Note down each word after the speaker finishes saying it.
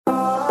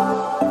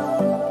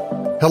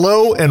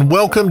Hello and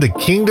welcome to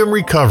Kingdom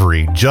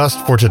Recovery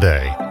Just for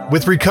Today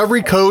with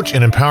recovery coach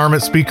and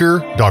empowerment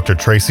speaker, Dr.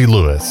 Tracy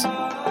Lewis.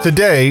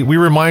 Today, we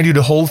remind you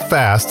to hold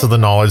fast to the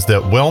knowledge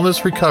that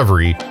wellness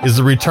recovery is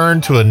the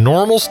return to a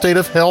normal state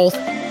of health,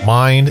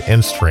 mind,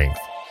 and strength.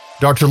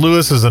 Dr.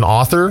 Lewis is an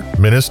author,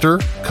 minister,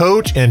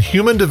 coach, and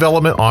human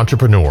development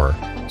entrepreneur.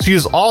 She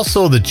is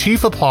also the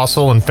chief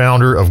apostle and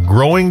founder of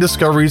Growing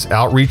Discoveries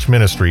Outreach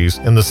Ministries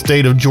in the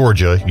state of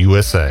Georgia,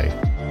 USA.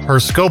 Her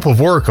scope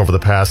of work over the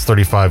past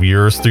 35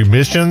 years through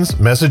missions,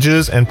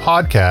 messages, and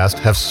podcasts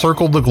have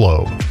circled the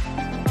globe.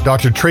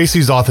 Dr.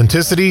 Tracy's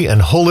authenticity and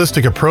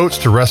holistic approach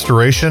to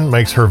restoration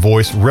makes her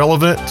voice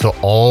relevant to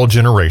all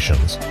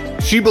generations.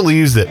 She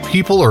believes that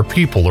people are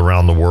people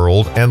around the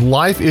world and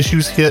life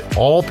issues hit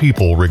all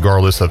people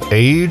regardless of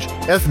age,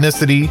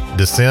 ethnicity,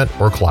 descent,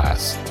 or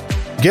class.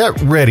 Get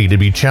ready to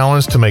be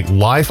challenged to make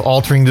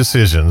life-altering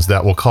decisions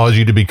that will cause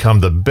you to become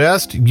the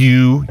best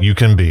you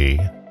can be.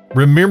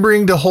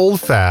 Remembering to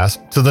hold fast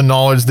to the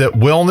knowledge that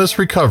wellness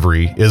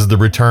recovery is the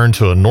return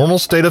to a normal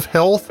state of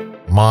health,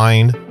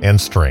 mind,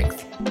 and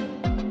strength.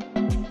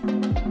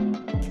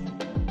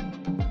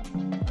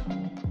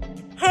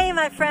 Hey,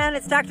 my friend,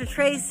 it's Dr.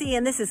 Tracy,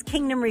 and this is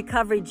Kingdom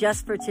Recovery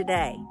Just for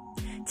Today.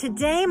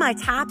 Today, my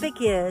topic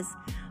is,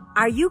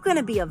 are you going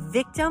to be a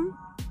victim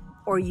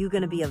or are you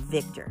going to be a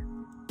victor?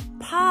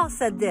 Paul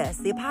said this,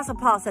 the Apostle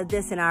Paul said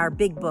this in our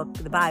big book,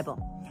 the Bible.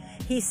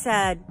 He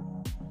said,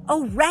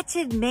 "Oh,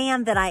 wretched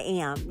man that I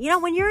am." You know,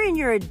 when you're in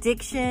your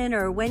addiction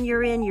or when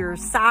you're in your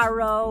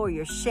sorrow or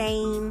your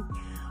shame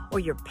or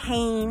your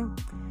pain,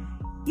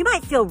 you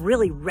might feel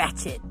really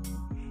wretched.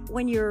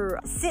 When you're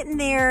sitting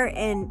there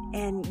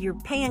and you're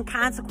paying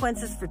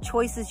consequences for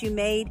choices you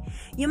made,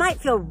 you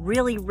might feel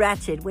really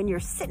wretched. When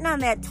you're sitting on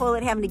that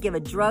toilet having to give a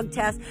drug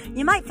test,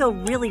 you might feel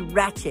really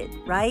wretched,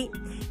 right?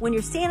 When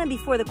you're standing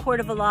before the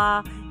court of a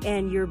law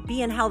and you're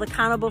being held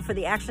accountable for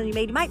the action you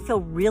made, you might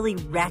feel really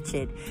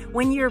wretched.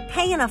 When you're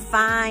paying a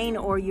fine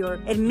or you're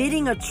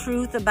admitting a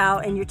truth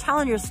about and you're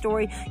telling your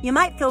story, you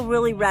might feel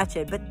really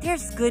wretched. But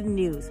there's good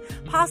news.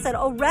 Paul said,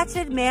 "Oh,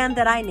 wretched man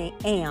that I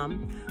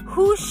am,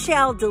 who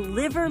shall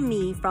deliver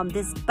me from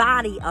this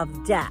body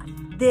of death,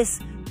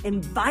 this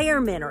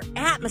environment or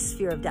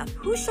atmosphere of death?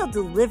 Who shall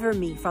deliver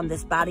me from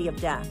this body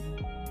of death?"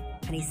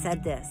 And he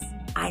said this,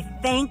 "I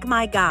thank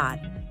my God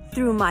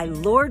through my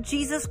Lord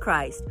Jesus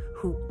Christ,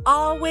 who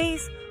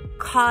always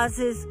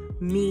causes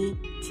me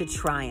to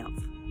triumph."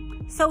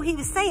 So he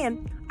was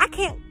saying, I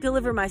can't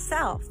deliver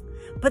myself,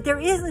 but there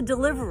is a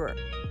deliverer.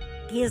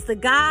 He is the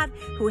God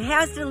who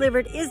has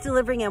delivered, is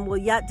delivering, and will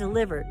yet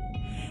deliver.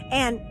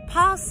 And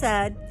Paul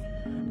said,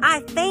 I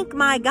thank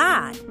my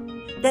God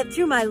that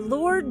through my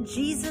Lord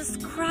Jesus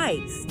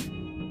Christ,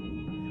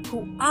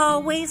 who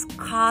always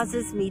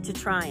causes me to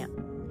triumph.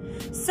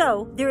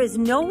 So there is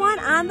no one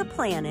on the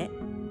planet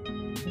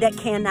that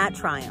cannot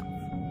triumph.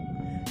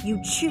 You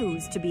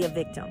choose to be a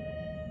victim.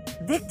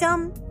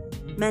 Victim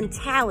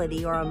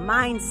mentality or a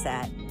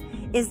mindset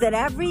is that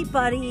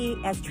everybody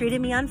has treated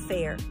me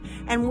unfair.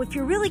 And if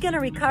you're really going to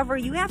recover,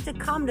 you have to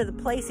come to the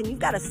place and you've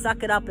got to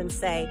suck it up and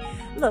say,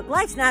 look,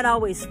 life's not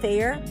always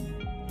fair.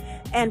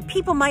 And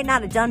people might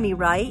not have done me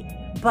right,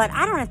 but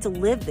I don't have to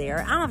live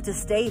there. I don't have to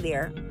stay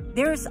there.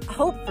 There's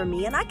hope for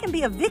me and I can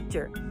be a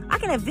victor. I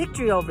can have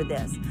victory over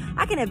this.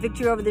 I can have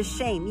victory over this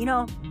shame. You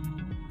know,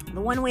 the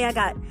one way I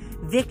got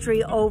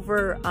victory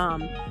over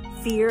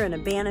fear and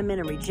abandonment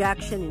and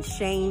rejection and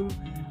shame,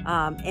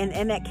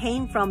 and that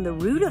came from the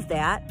root of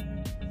that,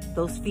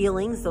 those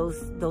feelings,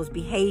 those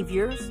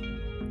behaviors,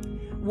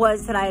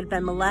 was that I had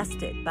been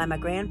molested by my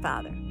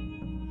grandfather.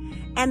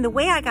 And the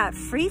way I got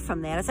free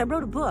from that is I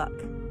wrote a book.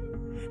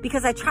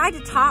 Because I tried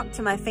to talk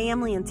to my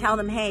family and tell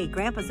them, hey,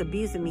 Grandpa's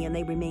abusing me, and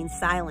they remained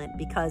silent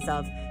because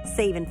of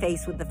saving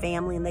face with the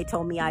family, and they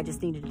told me I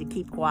just needed to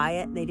keep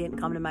quiet. They didn't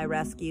come to my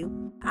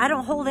rescue. I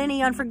don't hold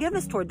any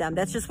unforgiveness toward them.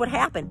 That's just what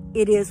happened.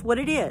 It is what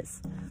it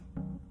is.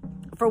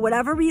 For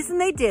whatever reason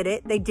they did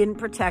it, they didn't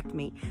protect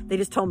me. They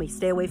just told me,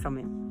 stay away from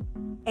him.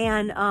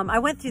 And I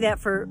went through that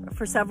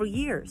for several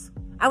years.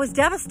 I was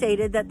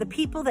devastated that the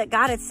people that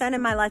God had sent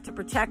in my life to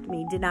protect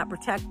me did not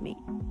protect me.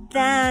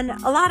 Then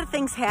a lot of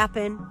things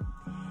happened.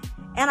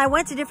 And I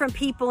went to different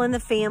people in the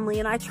family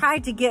and I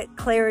tried to get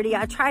clarity.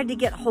 I tried to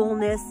get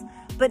wholeness,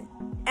 but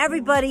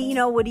everybody, you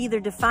know, would either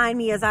define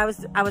me as I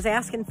was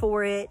asking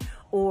for it,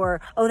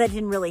 or, oh, that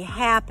didn't really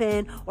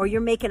happen, or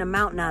you're making a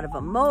mountain out of a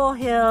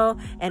molehill,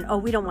 and, oh,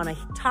 we don't want to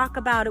talk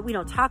about it. We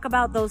don't talk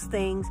about those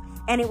things.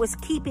 And it was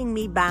keeping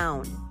me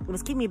bound. It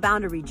was keeping me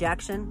bound to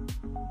rejection.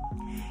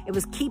 It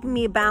was keeping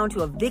me bound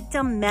to a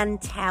victim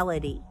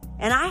mentality.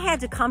 And I had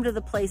to come to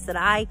the place that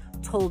I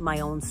told my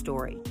own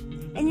story.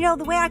 And, you know,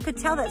 the way I could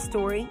tell that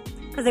story,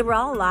 because they were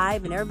all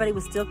alive and everybody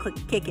was still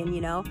kicking,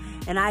 you know,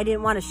 and I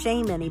didn't want to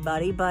shame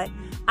anybody, but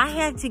I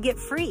had to get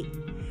free.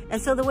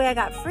 And so the way I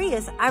got free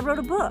is I wrote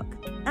a book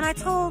and I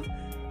told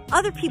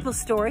other people's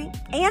story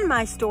and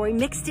my story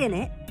mixed in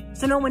it.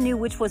 So no one knew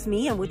which was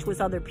me and which was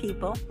other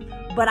people,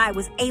 but I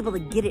was able to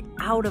get it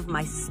out of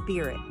my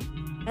spirit.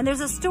 And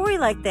there's a story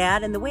like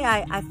that, and the way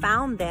I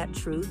found that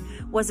truth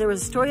was there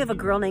was a story of a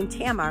girl named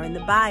Tamar in the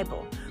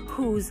Bible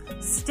whose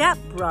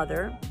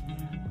stepbrother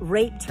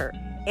raped her.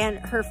 And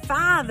her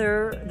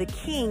father, the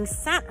king,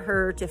 sent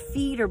her to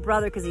feed her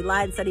brother because he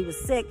lied and said he was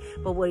sick,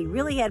 but what he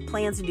really had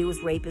plans to do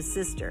was rape his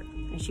sister,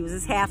 and she was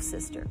his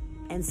half-sister.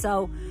 And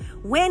so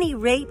when he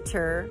raped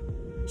her,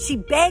 she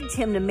begged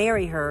him to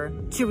marry her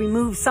to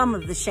remove some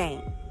of the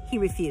shame. He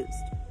refused.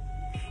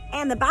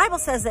 And the Bible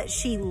says that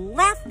she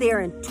left there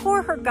and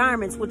tore her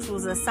garments, which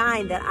was a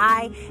sign that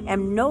I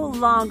am no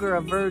longer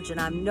a virgin.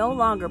 I'm no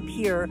longer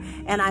pure,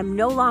 and I'm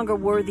no longer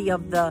worthy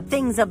of the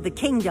things of the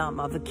kingdom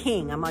of a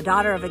king. I'm a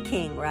daughter of a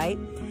king, right?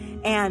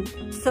 And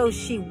so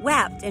she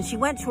wept, and she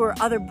went to her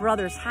other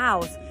brother's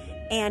house,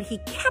 and he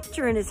kept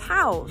her in his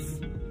house.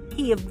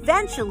 He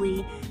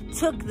eventually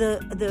took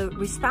the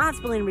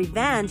responsibility and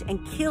revenge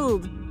and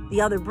killed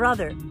the other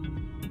brother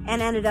and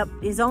ended up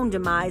his own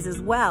demise as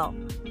well,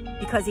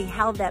 because he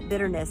held that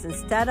bitterness.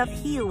 Instead of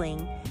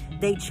healing,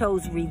 they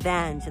chose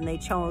revenge and they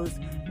chose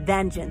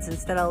vengeance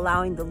instead of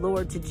allowing the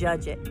Lord to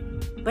judge it.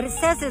 But it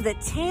says there that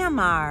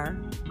Tamar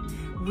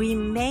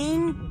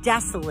remained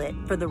desolate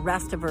for the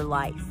rest of her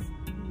life.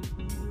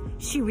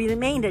 She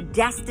remained a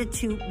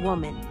destitute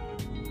woman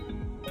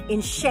in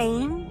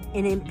shame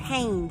and in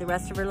pain the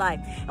rest of her life.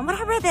 And when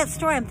I read that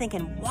story, I'm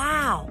thinking,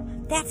 wow,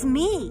 that's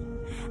me.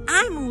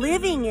 I'm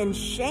living in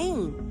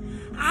shame.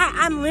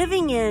 I'm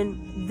living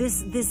in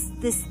this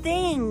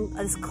thing,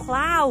 this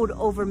cloud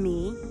over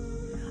me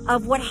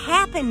of what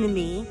happened to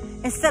me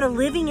instead of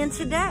living in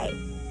today.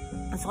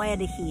 And so I had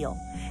to heal.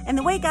 And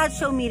the way God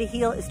showed me to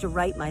heal is to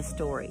write my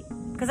story,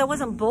 because I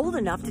wasn't bold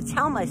enough to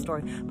tell my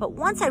story. But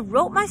once I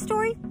wrote my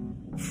story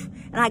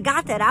and I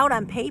got that out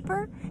on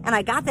paper and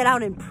I got that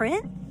out in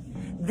print,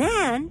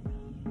 then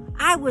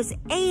I was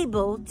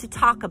able to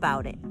talk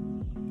about it.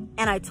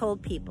 And I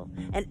told people.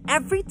 And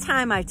every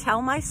time I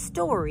tell my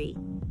story,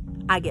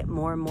 I get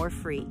more and more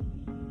free.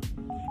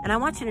 And I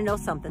want you to know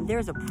something.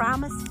 There's a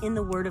promise in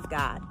the Word of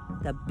God,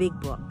 the big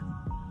book,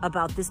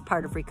 about this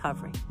part of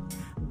recovery.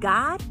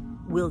 God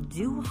will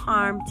do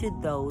harm to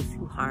those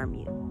who harm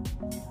you.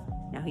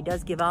 Now, He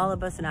does give all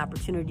of us an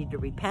opportunity to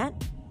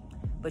repent,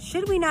 but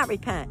should we not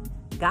repent,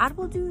 God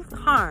will do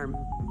harm.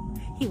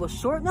 He will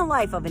shorten the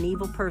life of an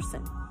evil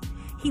person.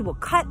 He will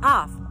cut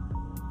off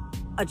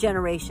a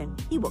generation.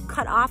 He will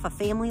cut off a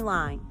family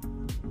line.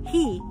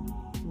 He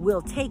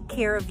will take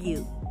care of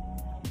you.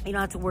 You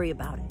don't have to worry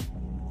about it.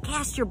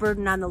 Cast your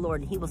burden on the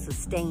Lord, and He will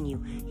sustain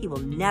you. He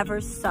will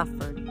never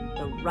suffer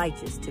the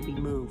righteous to be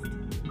moved.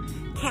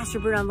 Cast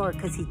your burden on the Lord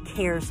because He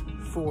cares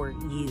for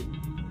you.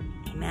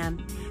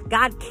 Amen.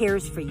 God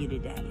cares for you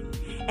today.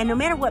 And no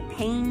matter what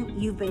pain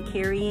you've been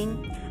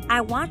carrying,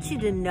 I want you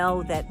to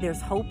know that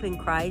there's hope in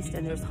Christ,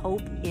 and there's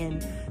hope in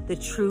the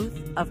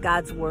truth of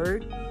God's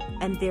Word,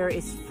 and there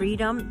is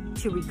freedom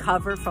to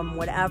recover from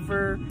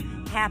whatever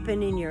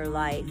happened in your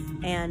life.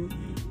 And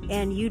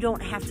you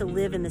don't have to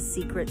live in the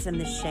secrets and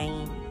the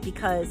shame,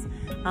 because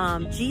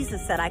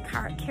Jesus said, I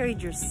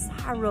carried your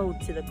sorrow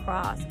to the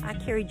cross. I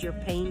carried your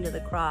pain to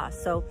the cross.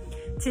 So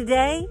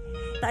today,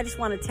 I just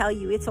want to tell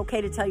you, it's okay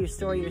to tell your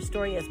story. Your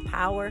story has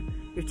power.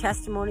 Your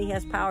testimony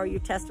has power. Your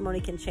testimony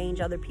can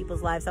change other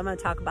people's lives. I'm going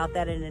to talk about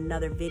that in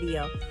another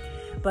video.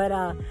 But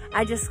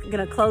I just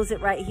going to close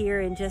it right here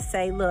and just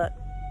say, look,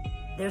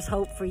 there's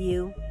hope for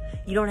you.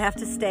 You don't have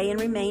to stay and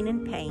remain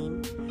in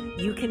pain.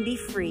 You can be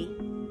free.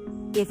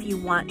 If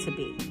you want to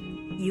be,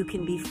 you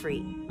can be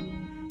free.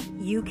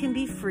 You can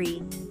be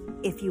free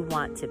if you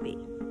want to be.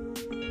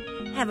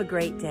 Have a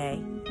great day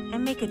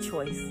and make a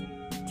choice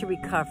to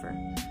recover,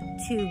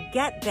 to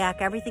get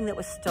back everything that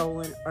was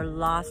stolen or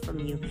lost from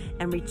you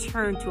and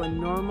return to a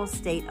normal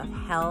state of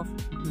health,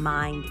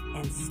 mind,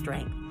 and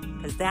strength.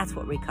 Because that's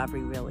what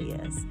recovery really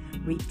is.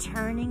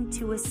 Returning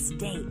to a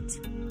state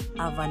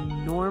of a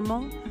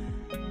normal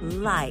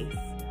life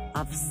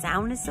of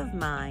soundness of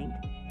mind,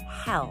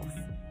 health,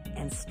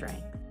 and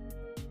strength.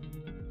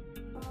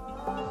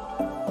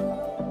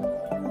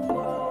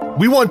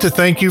 We want to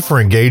thank you for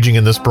engaging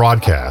in this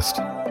broadcast.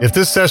 If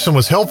this session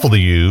was helpful to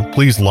you,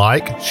 please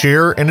like,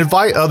 share, and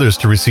invite others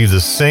to receive the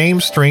same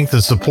strength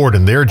and support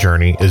in their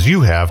journey as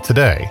you have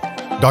today.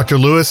 Dr.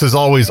 Lewis is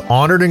always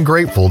honored and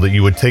grateful that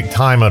you would take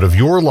time out of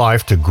your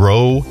life to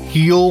grow,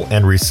 heal,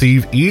 and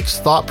receive each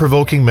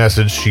thought-provoking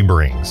message she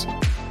brings.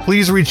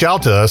 Please reach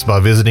out to us by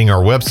visiting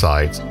our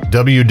websites,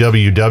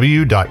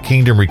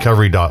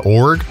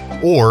 www.kingdomrecovery.org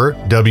or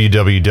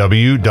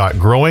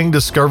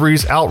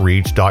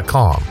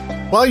www.growingdiscoveriesoutreach.com.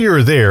 While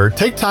you're there,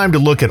 take time to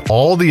look at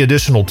all the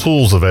additional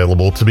tools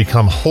available to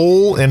become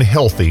whole and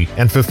healthy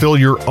and fulfill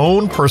your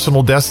own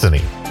personal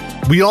destiny.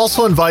 We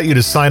also invite you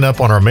to sign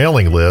up on our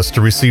mailing list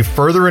to receive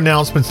further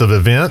announcements of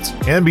events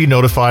and be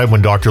notified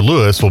when Dr.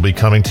 Lewis will be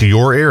coming to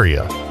your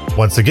area.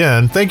 Once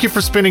again, thank you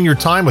for spending your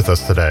time with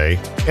us today.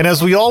 And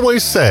as we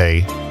always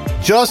say,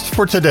 just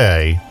for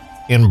today,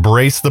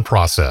 embrace the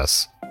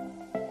process.